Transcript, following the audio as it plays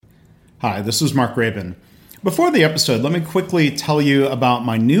Hi, this is Mark Graben. Before the episode, let me quickly tell you about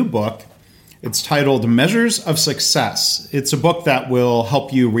my new book. It's titled Measures of Success. It's a book that will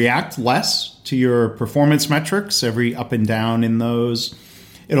help you react less to your performance metrics, every up and down in those.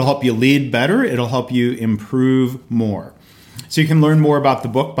 It'll help you lead better. It'll help you improve more. So you can learn more about the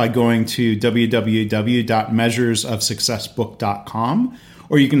book by going to www.measuresofsuccessbook.com,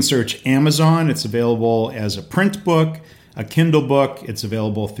 or you can search Amazon. It's available as a print book, a Kindle book. It's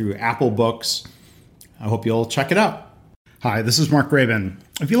available through Apple Books. I hope you'll check it out. Hi, this is Mark Graben.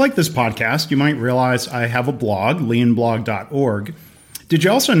 If you like this podcast, you might realize I have a blog, leanblog.org. Did you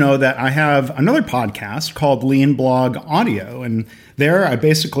also know that I have another podcast called Lean Blog Audio? And there I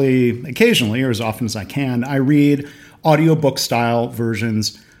basically, occasionally, or as often as I can, I read audiobook-style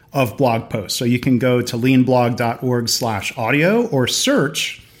versions of blog posts. So you can go to leanblog.org/audio or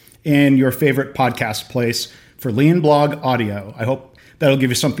search in your favorite podcast place for Lean Blog Audio. I hope that'll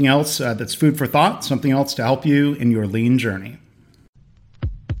give you something else that's food for thought, something else to help you in your lean journey.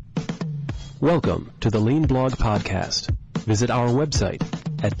 Welcome to the Lean Blog Podcast. Visit our website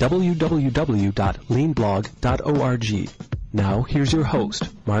at www.leanblog.org. Now, here's your host,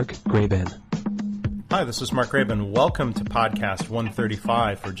 Mark Graben. Hi, this is Mark Graben. Welcome to Podcast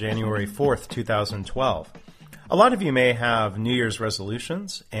 135 for January 4th, 2012. A lot of you may have New Year's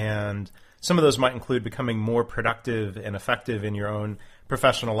resolutions, and some of those might include becoming more productive and effective in your own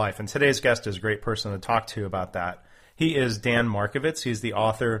professional life. And today's guest is a great person to talk to about that. He is Dan Markovitz. He's the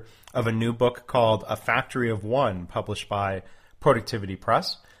author of a new book called A Factory of One, published by Productivity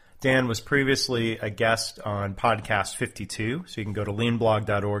Press. Dan was previously a guest on Podcast 52, so you can go to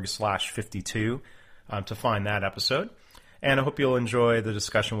leanblog.org/52 to find that episode. And I hope you'll enjoy the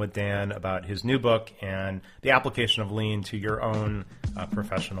discussion with Dan about his new book and the application of lean to your own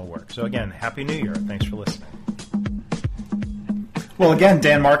professional work. So again, Happy New Year. Thanks for listening. Well, again,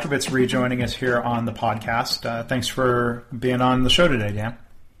 Dan Markovitz rejoining us here on the podcast. Thanks for being on the show today, Dan.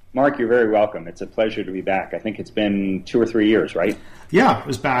 Mark, you're very welcome. It's a pleasure to be back. I think it's been 2 or 3 years, right? Yeah, it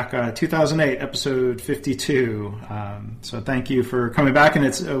was back 2008, episode 52. So thank you for coming back, and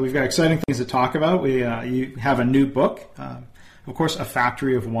we've got exciting things to talk about. You have a new book, of course, A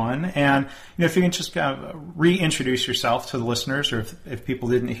Factory of One, and if you can just reintroduce yourself to the listeners, or if people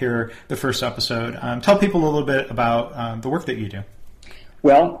didn't hear the first episode, tell people a little bit about the work that you do.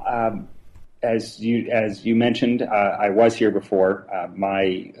 Well, as you mentioned, I was here before.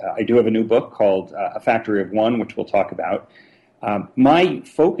 I do have a new book called A Factory of One, which we'll talk about. My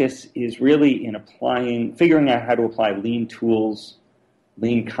focus is really in figuring out how to apply lean tools,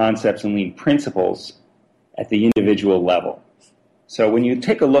 lean concepts, and lean principles at the individual level. So when you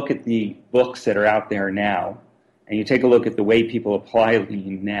take a look at the books that are out there now, and you take a look at the way people apply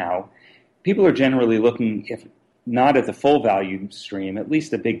lean now, people are generally looking, if not at the full value stream, at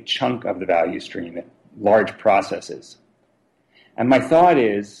least a big chunk of the value stream at large processes. And my thought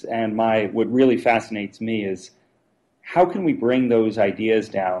is, and what really fascinates me is, how can we bring those ideas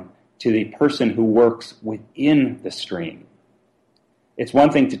down to the person who works within the stream? It's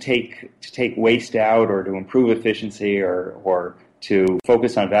one thing to take waste out or to improve efficiency or to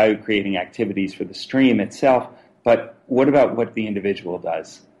focus on value-creating activities for the stream itself, but what about what the individual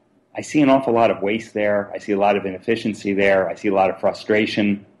does? I see an awful lot of waste there. I see a lot of inefficiency there. I see a lot of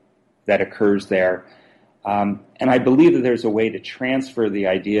frustration that occurs there. And I believe that there's a way to transfer the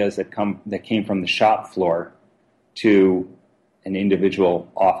ideas that came from the shop floor to an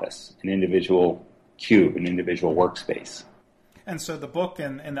individual office, an individual cube, an individual workspace. And so the book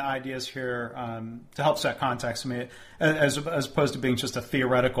and the ideas here, to help set context, I mean, as opposed to being just a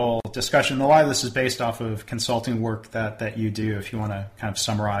theoretical discussion, a lot of this is based off of consulting work that you do, if you want to kind of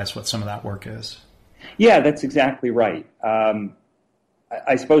summarize what some of that work is. Yeah, that's exactly right.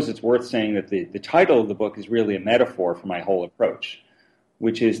 I suppose it's worth saying that the title of the book is really a metaphor for my whole approach,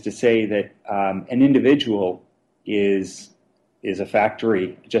 which is to say that an individual is a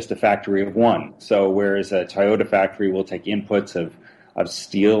factory, just a factory of one. So whereas a Toyota factory will take inputs of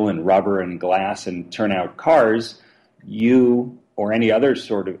steel and rubber and glass and turn out cars, you or any other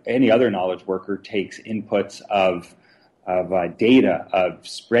knowledge worker takes inputs of data, of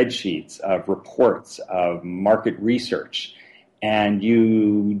spreadsheets, of reports, of market research, and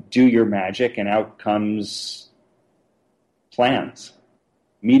you do your magic, and out comes plans,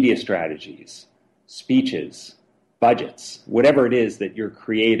 media strategies, speeches, budgets, whatever it is that you're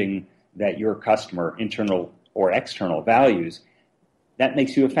creating that your customer, internal or external, values. That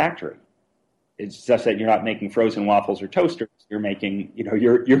makes you a factory. It's just that you're not making frozen waffles or toasters. You're making,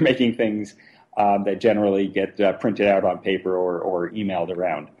 you're making things that generally get printed out on paper or emailed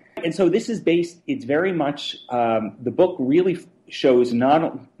around. And so this is based. It's very much the book really shows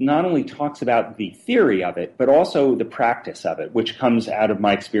not only talks about the theory of it, but also the practice of it, which comes out of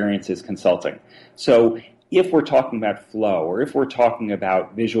my experience as consulting. So if we're talking about flow, or if we're talking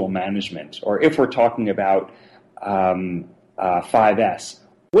about visual management, or if we're talking about 5S,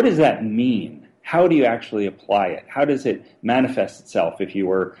 what does that mean? How do you actually apply it? How does it manifest itself if you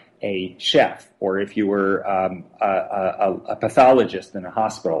were a chef, or if you were a pathologist in a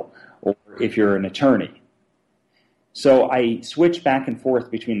hospital, or if you're an attorney? So I switch back and forth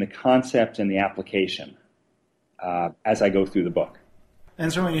between the concept and the application as I go through the book.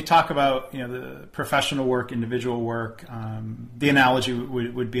 And so when you talk about the professional work, individual work, the analogy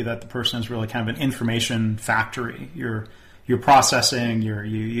would be that the person is really kind of an information factory. You're processing,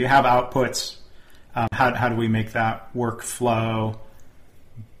 you have outputs. How do we make that work flow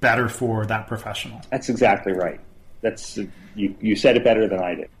better for that professional? That's exactly right. That's you said it better than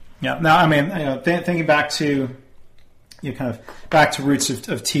I did. Yeah. Now, I mean, thinking back to back to roots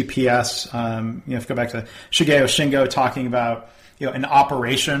of TPS. If you go back to Shigeo Shingo talking about an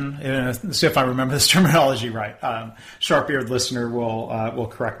operation. Let's see if I remember this terminology right. Sharp-eared listener will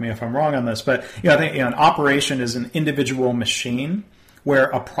correct me if I'm wrong on this, but I think an operation is an individual machine, where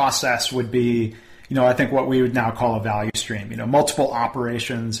a process would be I think what we would now call a value stream. Multiple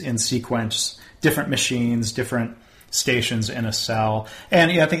operations in sequence, different machines, different stations in a cell, and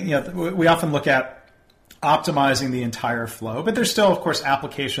I think we often look at optimizing the entire flow, but there's still, of course,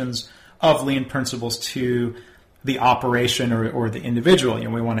 applications of lean principles to the operation or the individual.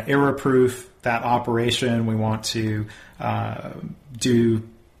 We want to error-proof that operation. We want to do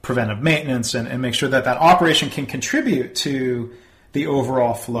preventive maintenance and make sure that operation can contribute to the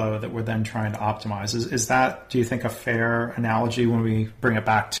overall flow that we're then trying to optimize. Is that, do you think, a fair analogy when we bring it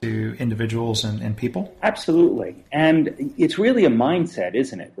back to individuals and people? Absolutely. And it's really a mindset,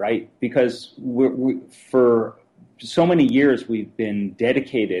 isn't it, right? Because for so many years we've been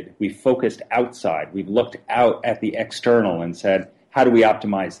dedicated, we've focused outside, we've looked out at the external and said, how do we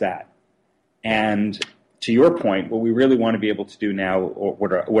optimize that? And to your point, what we really want to be able to do now, or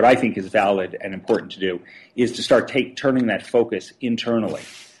what I think is valid and important to do, is to start turning that focus internally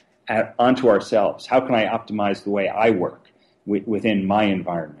onto ourselves. How can I optimize the way I work within my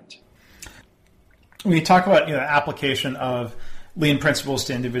environment? When you talk about application of lean principles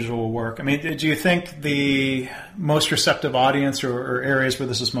to individual work, I mean, do you think the most receptive audience or areas where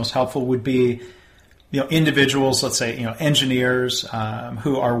this is most helpful would be individuals, let's say, engineers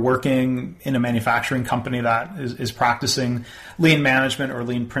who are working in a manufacturing company that is practicing lean management or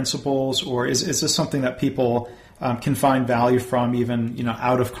lean principles, or is this something that people can find value from even,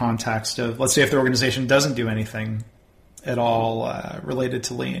 out of context of, let's say, if the organization doesn't do anything at all related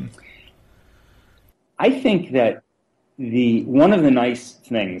to lean? I think that one of the nice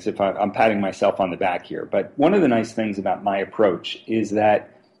things, if I'm patting myself on the back here, but one of the nice things about my approach is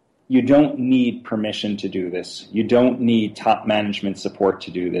that you don't need permission to do this. You don't need top management support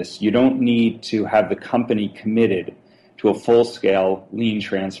to do this. You don't need to have the company committed to a full-scale lean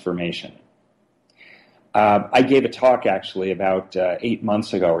transformation. I gave a talk actually about 8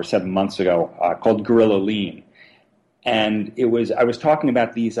 months ago or 7 months ago called Guerrilla Lean. And I was talking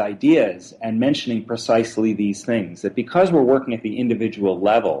about these ideas and mentioning precisely these things, that because we're working at the individual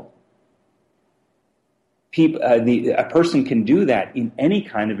level, a person can do that in any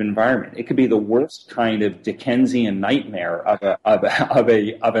kind of environment. It could be the worst kind of Dickensian nightmare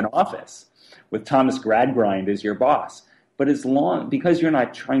of an office with Thomas Gradgrind as your boss. But because you're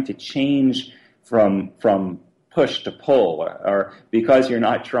not trying to change from push to pull, or because you're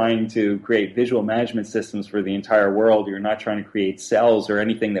not trying to create visual management systems for the entire world, you're not trying to create cells or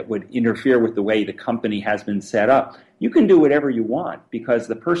anything that would interfere with the way the company has been set up, you can do whatever you want, because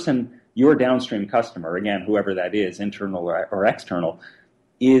the person, your downstream customer, again, whoever that is, internal or external,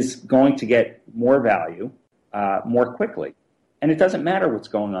 is going to get more value more quickly. And it doesn't matter what's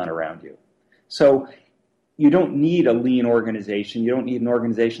going on around you. So you don't need a lean organization. You don't need an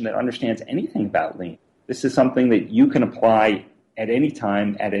organization that understands anything about lean. This is something that you can apply at any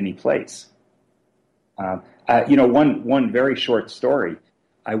time, at any place. One very short story.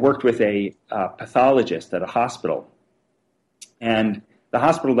 I worked with a pathologist at a hospital, and the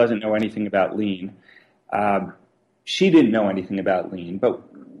hospital doesn't know anything about lean. She didn't know anything about lean, but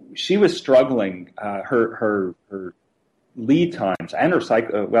she was struggling. Her lead times and her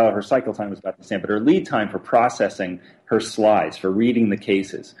cycle time was about the same, but her lead time for processing her slides, for reading the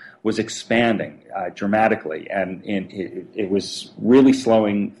cases, was expanding dramatically, and it was really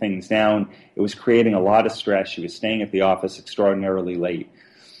slowing things down. It was creating a lot of stress. She was staying at the office extraordinarily late.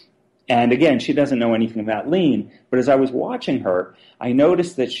 And again, she doesn't know anything about lean, but as I was watching her, I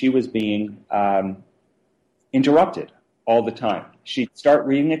noticed that she was being interrupted all the time. She'd start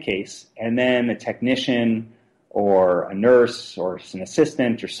reading a case, and then a technician or a nurse or an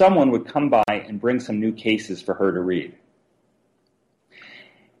assistant or someone would come by and bring some new cases for her to read.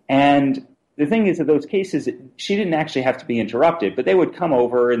 And the thing is that those cases, she didn't actually have to be interrupted, but they would come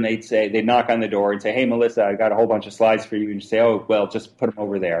over and they'd knock on the door and say, "Hey, Melissa, I got a whole bunch of slides for you." And you say, "Oh, well, just put them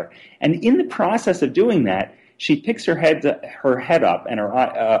over there." And in the process of doing that, she picks her head up and her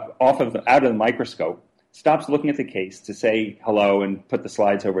eye out of the microscope, stops looking at the case to say hello and put the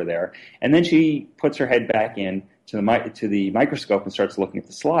slides over there, and then she puts her head back in to the microscope and starts looking at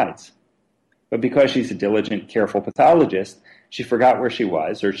the slides. But because she's a diligent, careful pathologist, she forgot where she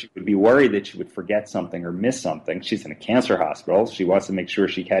was, or she would be worried that she would forget something or miss something. She's in a cancer hospital. She wants to make sure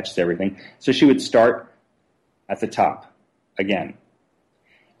she catches everything. So she would start at the top again.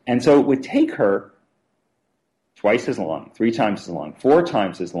 And so it would take her twice as long, 3 times as long, 4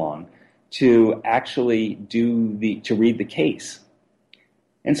 times as long to actually to read the case.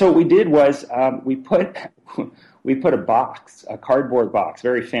 And so what we did was we put a box, a cardboard box,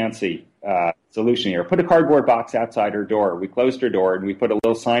 very fancy solution here. Put a cardboard box outside her door. We closed her door and we put a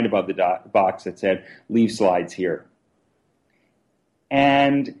little sign above the box that said, "Leave slides here."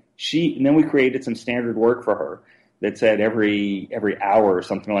 And then we created some standard work for her that said every hour or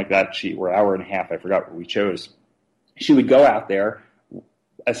something like that, or hour and a half, I forgot what we chose. She would go out there,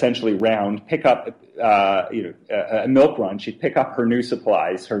 essentially round, pick up a milk run. She'd pick up her new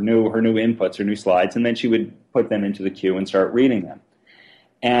supplies, her new inputs, her new slides, and then she would put them into the queue and start reading them.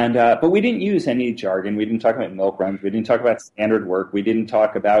 And but we didn't use any jargon. We didn't talk about milk runs. We didn't talk about standard work. We didn't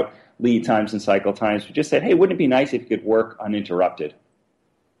talk about lead times and cycle times. We just said, "Hey, wouldn't it be nice if you could work uninterrupted?"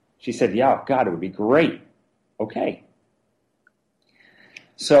 She said, "Yeah, God, it would be great." Okay.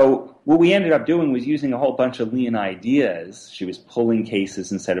 So what we ended up doing was using a whole bunch of lean ideas. She was pulling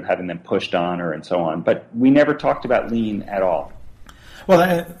cases instead of having them pushed on her and so on. But we never talked about lean at all.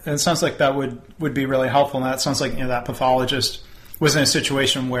 Well, it sounds like that would be really helpful. And that sounds like that pathologist was in a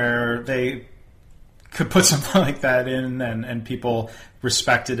situation where they could put something like that in and people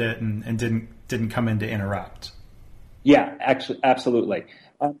respected it and didn't come in to interrupt. Yeah, actually, absolutely.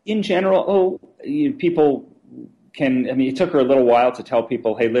 In general, people it took her a little while to tell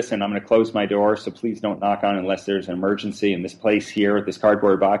people, "Hey, listen, I'm going to close my door, so please don't knock on unless there's an emergency in this place here, this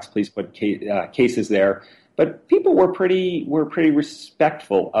cardboard box. Please put cases there." But people were pretty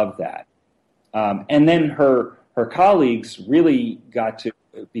respectful of that. And then her colleagues really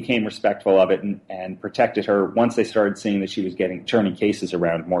became respectful of it and protected her once they started seeing that she was turning cases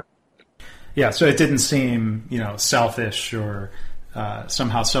around more. Yeah, so it didn't seem, selfish or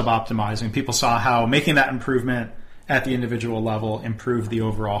somehow sub-optimizing. People saw how making that improvement at the individual level improved the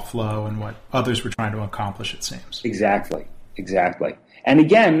overall flow and what others were trying to accomplish, it seems. Exactly. And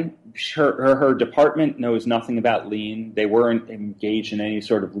again, her department knows nothing about lean. They weren't engaged in any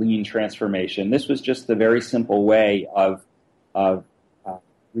sort of lean transformation. This was just the very simple way of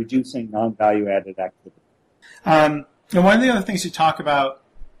reducing non-value-added activity. And one of the other things you talk about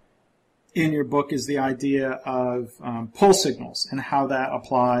in your book is the idea of pull signals and how that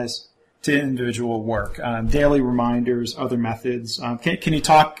applies to individual work, daily reminders, other methods. Can you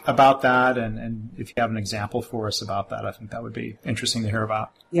talk about that? And if you have an example for us about that, I think that would be interesting to hear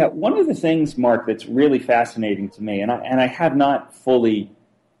about. Yeah, one of the things, Mark, that's really fascinating to me, and I have not fully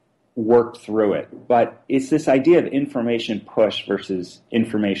worked through it, but it's this idea of information push versus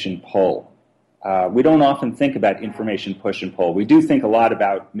information pull. We don't often think about information push and pull. We do think a lot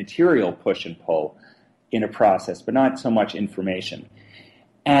about material push and pull in a process, but not so much information.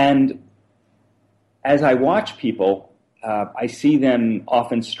 And as I watch people, I see them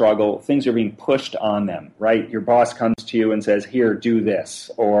often struggle. Things are being pushed on them, right? Your boss comes to you and says, "Here, do this,"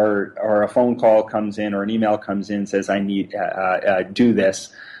 or a phone call comes in or an email comes in and says, "I need do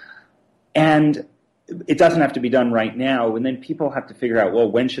this," and it doesn't have to be done right now. And then people have to figure out, well,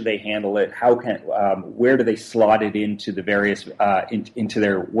 when should they handle it? Where do they slot it into the various into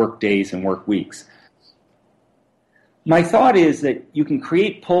their work days and work weeks? My thought is that you can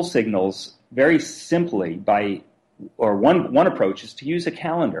create pull signals very simply one approach is to use a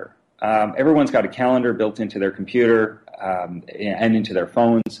calendar. Everyone's got a calendar built into their computer and into their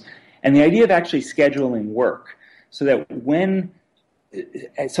phones. And the idea of actually scheduling work so that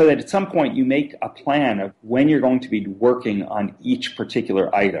at some point you make a plan of when you're going to be working on each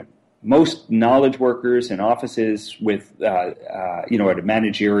particular item. Most knowledge workers in offices with, at a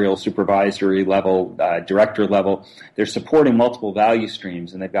managerial, supervisory level, director level, they're supporting multiple value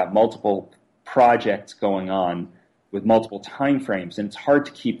streams and they've got multiple projects going on with multiple time frames, and it's hard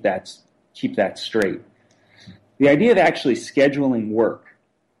to keep that straight. The idea of actually scheduling work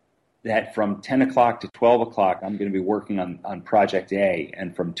that from 10 o'clock to 12 o'clock, I'm going to be working on project A,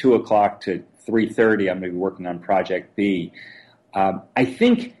 and from 2 o'clock to 3:30, I'm going to be working on project B. I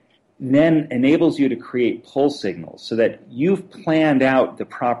think then enables you to create pull signals so that you've planned out the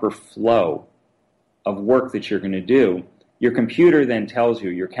proper flow of work that you're going to do. Your computer then tells you,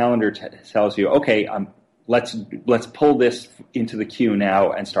 your calendar tells you, okay, let's pull this into the queue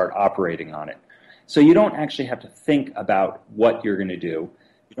now and start operating on it. So you don't actually have to think about what you're going to do.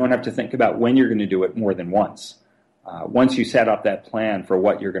 You don't have to think about when you're going to do it more than once. Once you set up that plan for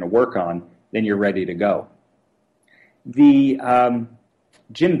what you're going to work on, then you're ready to go.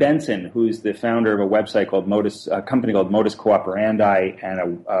 Jim Benson, who's the founder of a website called a company called Modus Cooperandi, and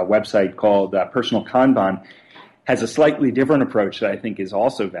a website called Personal Kanban, has a slightly different approach that I think is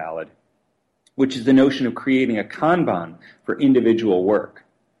also valid, which is the notion of creating a Kanban for individual work.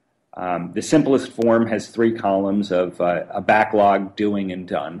 The simplest form has 3 columns of a backlog, doing, and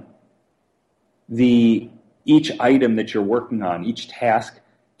done. Each item that you're working on, each task,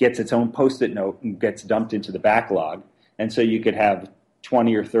 gets its own Post-it note and gets dumped into the backlog. And so you could have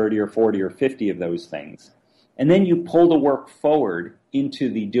 20 or 30 or 40 or 50 of those things. And then you pull the work forward into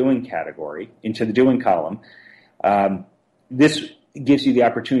the doing category, into the doing column. This gives you the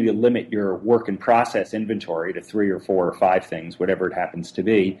opportunity to limit your work in process inventory to 3 or 4 or 5 things, whatever it happens to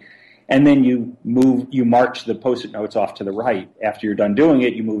be. And then you march the Post-it notes off to the right. After you're done doing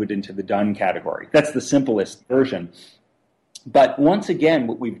it, you move it into the done category. That's the simplest version. But once again,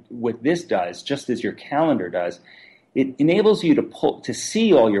 what this does, just as your calendar does, it enables you to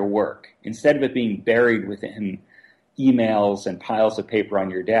see all your work. Instead of it being buried within emails and piles of paper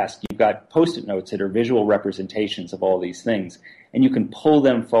on your desk, you've got Post-it notes that are visual representations of all these things, and you can pull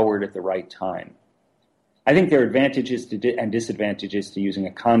them forward at the right time. I think there are advantages and disadvantages to using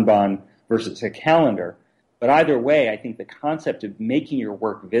a Kanban versus a calendar, but either way, I think the concept of making your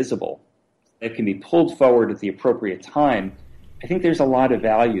work visible that can be pulled forward at the appropriate time, I think there's a lot of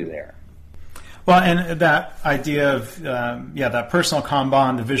value there. Well, and that idea of, that personal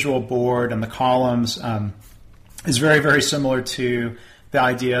Kanban, the visual board and the columns is very, very similar to the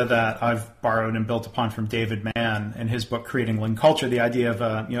idea that I've borrowed and built upon from David Mann in his book, Creating Lean Culture, the idea of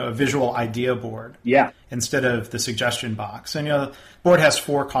a visual idea board instead of the suggestion box. And, the board has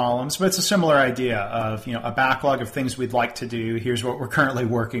 4 columns, but it's a similar idea of, a backlog of things we'd like to do. Here's what we're currently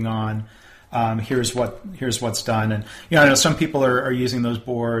working on. Here's what's done. And, I know some people are using those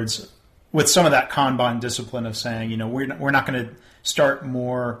boards with some of that Kanban discipline of saying, we're not going to start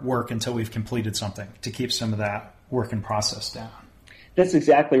more work until we've completed something, to keep some of that work in process down. That's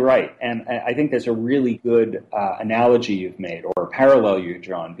exactly right. And I think that's a really good analogy you've made, or a parallel you've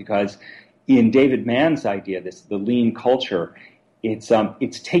drawn, because in David Mann's idea, the lean culture,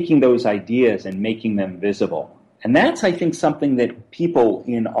 it's taking those ideas and making them visible. And that's, I think, something that people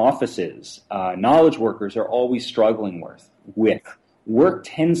in offices, knowledge workers, are always struggling with. Work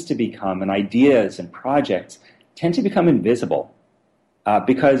tends to become, and ideas and projects tend to become invisible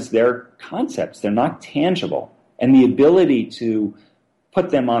because they're concepts, they're not tangible. And the ability to put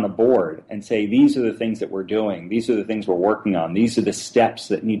them on a board and say, these are the things that we're doing, these are the things we're working on, these are the steps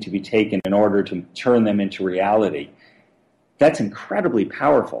that need to be taken in order to turn them into reality, that's incredibly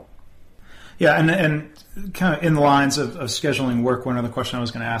powerful. Yeah, and kind of in the lines of scheduling work, one other question I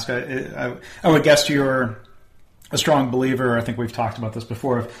was going to ask, I would guess you're a strong believer, I think we've talked about this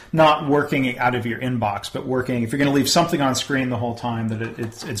before, of not working out of your inbox, but working, if you're going to leave something on screen the whole time, that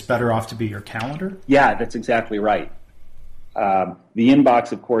it's better off to be your calendar? Yeah, that's exactly right. The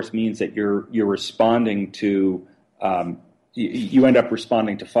inbox, of course, means that you're responding to, you end up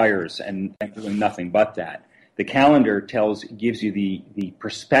responding to fires and doing nothing but that. The calendar gives you the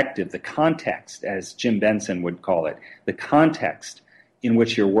perspective, the context, as Jim Benson would call it, the context in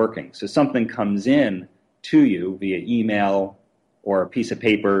which you're working. So something comes in to you via email or a piece of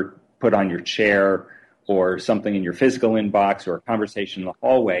paper put on your chair or something in your physical inbox or a conversation in the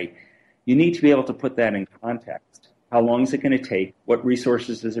hallway. You need to be able to put that in context. How long is it going to take? What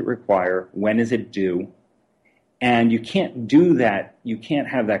resources does it require? When is it due? And you can't do that. You can't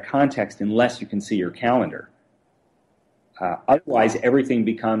have that context unless you can see your calendar. Otherwise, everything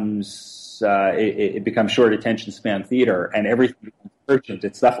becomes it becomes short attention span theater, and everything becomes urgent.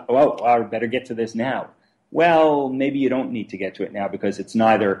 It's stuff. Oh, I better get to this now. Well, maybe you don't need to get to it now because it's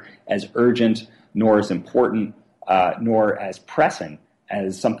neither as urgent nor as important nor as pressing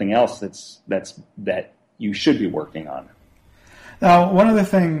as something else that you should be working on. Now, one other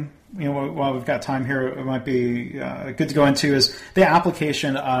thing, while we've got time here, it might be good to go into is the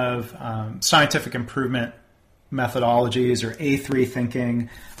application of scientific improvement methodologies or A3 thinking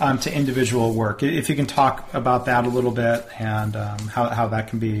to individual work. If you can talk about that a little bit and how that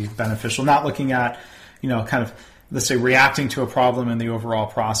can be beneficial, not looking at, kind of, let's say, reacting to a problem in the overall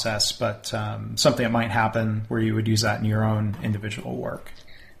process, but something that might happen where you would use that in your own individual work.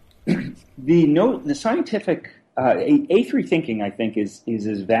 The scientific A3 thinking, I think, is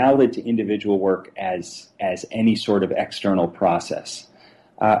as valid to individual work as any sort of external process.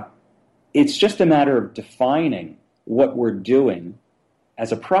 It's just a matter of defining what we're doing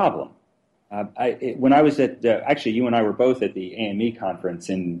as a problem. When I was actually, you and I were both at the AME conference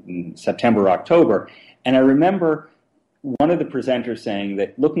in September, October, and I remember one of the presenters saying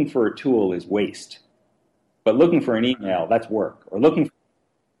that looking for a tool is waste, but looking for an email, that's work, or looking for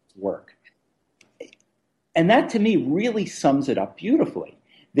work. And that, to me, really sums it up beautifully.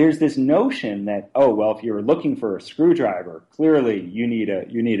 There's this notion that, if you're looking for a screwdriver, clearly you need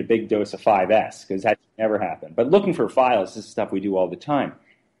a big dose of 5S, because that never happened. But looking for files, this is stuff we do all the time.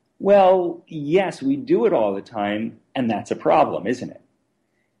 Well, yes, we do it all the time, and that's a problem, isn't it?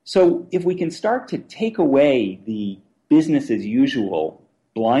 So if we can start to take away the business as usual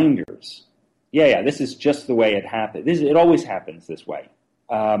blinders, this is just the way it happens. It always happens this way.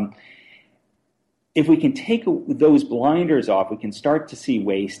 If we can take those blinders off, we can start to see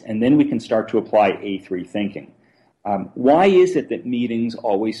waste, and then we can start to apply A3 thinking. Why is it that meetings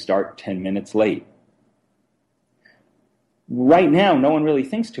always start 10 minutes late? Right now, no one really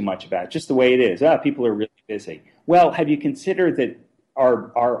thinks too much about it, just the way it is. People are really busy. Well, have you considered that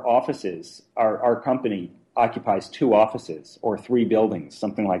our offices, our company occupies 2 offices or 3 buildings,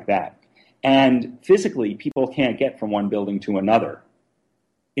 something like that. And physically, people can't get from one building to another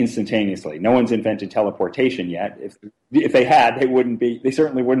instantaneously. No one's invented teleportation yet. If they had, they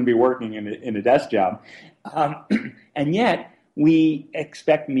certainly wouldn't be working in a desk job. And yet, we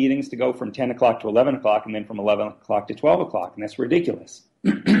expect meetings to go from 10 o'clock to 11 o'clock and then from 11 o'clock to 12 o'clock, and that's ridiculous.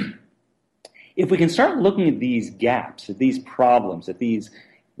 If we can start looking at these gaps, at these problems, at these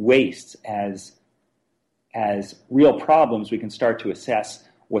wastes as real problems, we can start to assess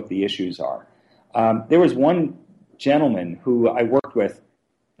what the issues are. There was one gentleman who I worked with.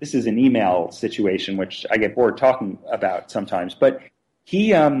 This is an email situation, which I get bored talking about sometimes, but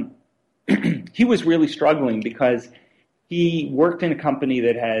he was really struggling because he worked in a company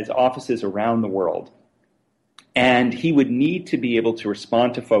that has offices around the world. And he would need to be able to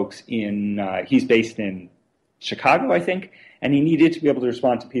respond to folks he's based in Chicago, I think, and he needed to be able to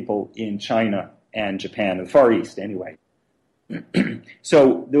respond to people in China and Japan, the Far East anyway.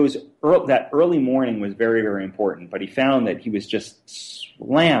 So that early morning was very, very important, but he found that he was just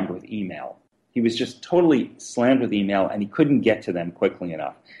slammed with email. He was just totally slammed with email, and he couldn't get to them quickly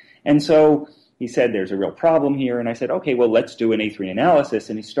enough. And so he said, there's a real problem here. And I said, okay, well, let's do an A3 analysis.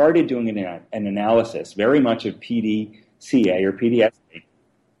 And he started doing an analysis, very much of PDCA or PDSA.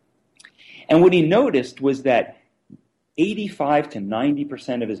 And what he noticed was that 85 to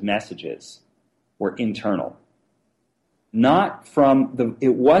 90% of his messages were internal.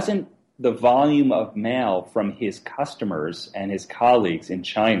 It wasn't the volume of mail from his customers and his colleagues in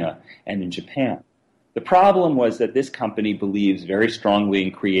China and in Japan. The problem was that this company believes very strongly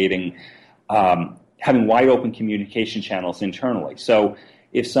in creating having wide open communication channels internally. So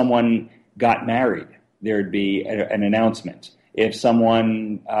if someone got married, there'd be an announcement. If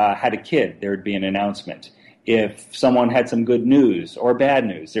someone had a kid, there'd be an announcement. If someone had some good news or bad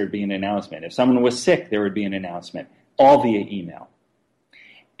news, there'd be an announcement. If someone was sick, there would be an announcement, all via email.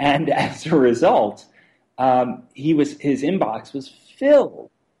 And as a result, his inbox was filled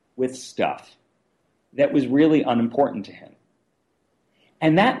with stuff that was really unimportant to him.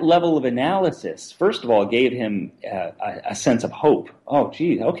 And that level of analysis, first of all, gave him a sense of hope. Oh,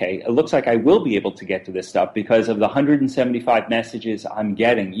 geez, okay, it looks like I will be able to get to this stuff because of the 175 messages I'm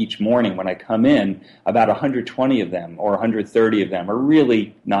getting each morning when I come in, about 120 of them or 130 of them are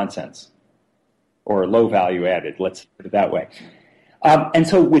really nonsense or low value added, let's put it that way. And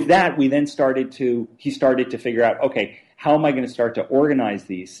so with that, he started to figure out, okay, how am I going to start to organize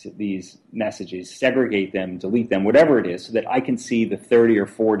these messages, segregate them, delete them, whatever it is, so that I can see the 30 or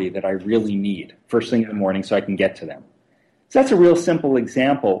 40 that I really need first thing in the morning so I can get to them. So that's a real simple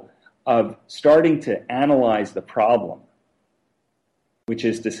example of starting to analyze the problem, which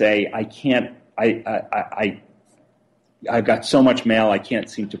is to say, I've got so much mail, I can't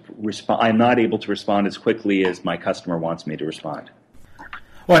seem to respond. I'm not able to respond as quickly as my customer wants me to respond.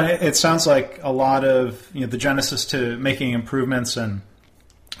 Well, it sounds like a lot of the genesis to making improvements and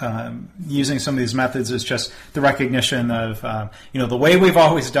using some of these methods is just the recognition of the way we've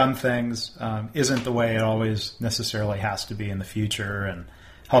always done things isn't the way it always necessarily has to be in the future, and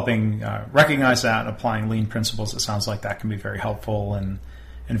helping recognize that and applying lean principles. It sounds like that can be very helpful and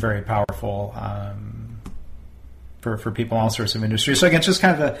very powerful for people in all sorts of industries. So again, just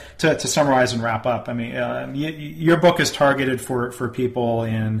kind of to summarize and wrap up, I mean, your book is targeted for people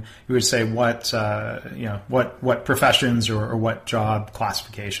in, you would say, what professions or what job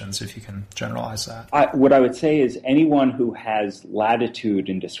classifications, if you can generalize that. What I would say is anyone who has latitude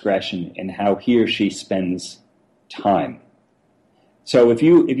and discretion in how he or she spends time. So if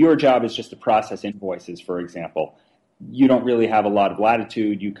your job is just to process invoices, for example, you don't really have a lot of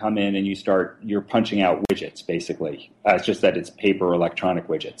latitude. You come in and you're punching out widgets, basically. It's just that it's paper or electronic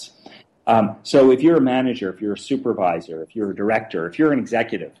widgets. So if you're a manager, if you're a supervisor, if you're a director, if you're an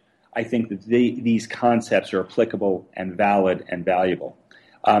executive, I think that these concepts are applicable and valid and valuable.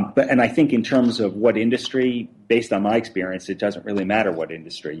 And I think in terms of what industry, based on my experience, it doesn't really matter what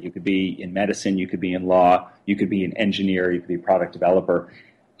industry. You could be in medicine, you could be in law, you could be an engineer, you could be a product developer.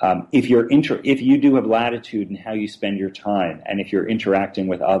 If you do have latitude in how you spend your time, and if you're interacting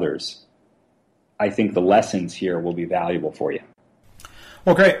with others, I think the lessons here will be valuable for you.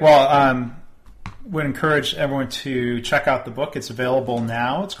 Well, great. Well, would encourage everyone to check out the book. It's available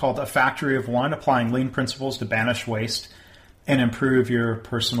now. It's called A Factory of One: Applying Lean Principles to Banish Waste and Improve Your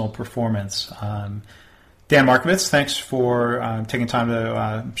Personal Performance. Dan Markovitz, thanks for taking time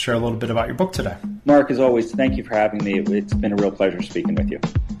to share a little bit about your book today. Mark, as always, thank you for having me. It's been a real pleasure speaking with you.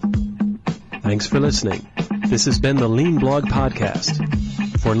 Thanks for listening. This has been the Lean Blog Podcast.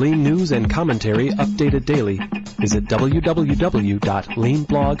 For lean news and commentary updated daily, visit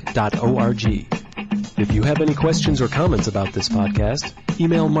www.leanblog.org. If you have any questions or comments about this podcast,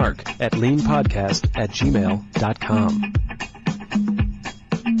 email Mark at leanpodcast@gmail.com.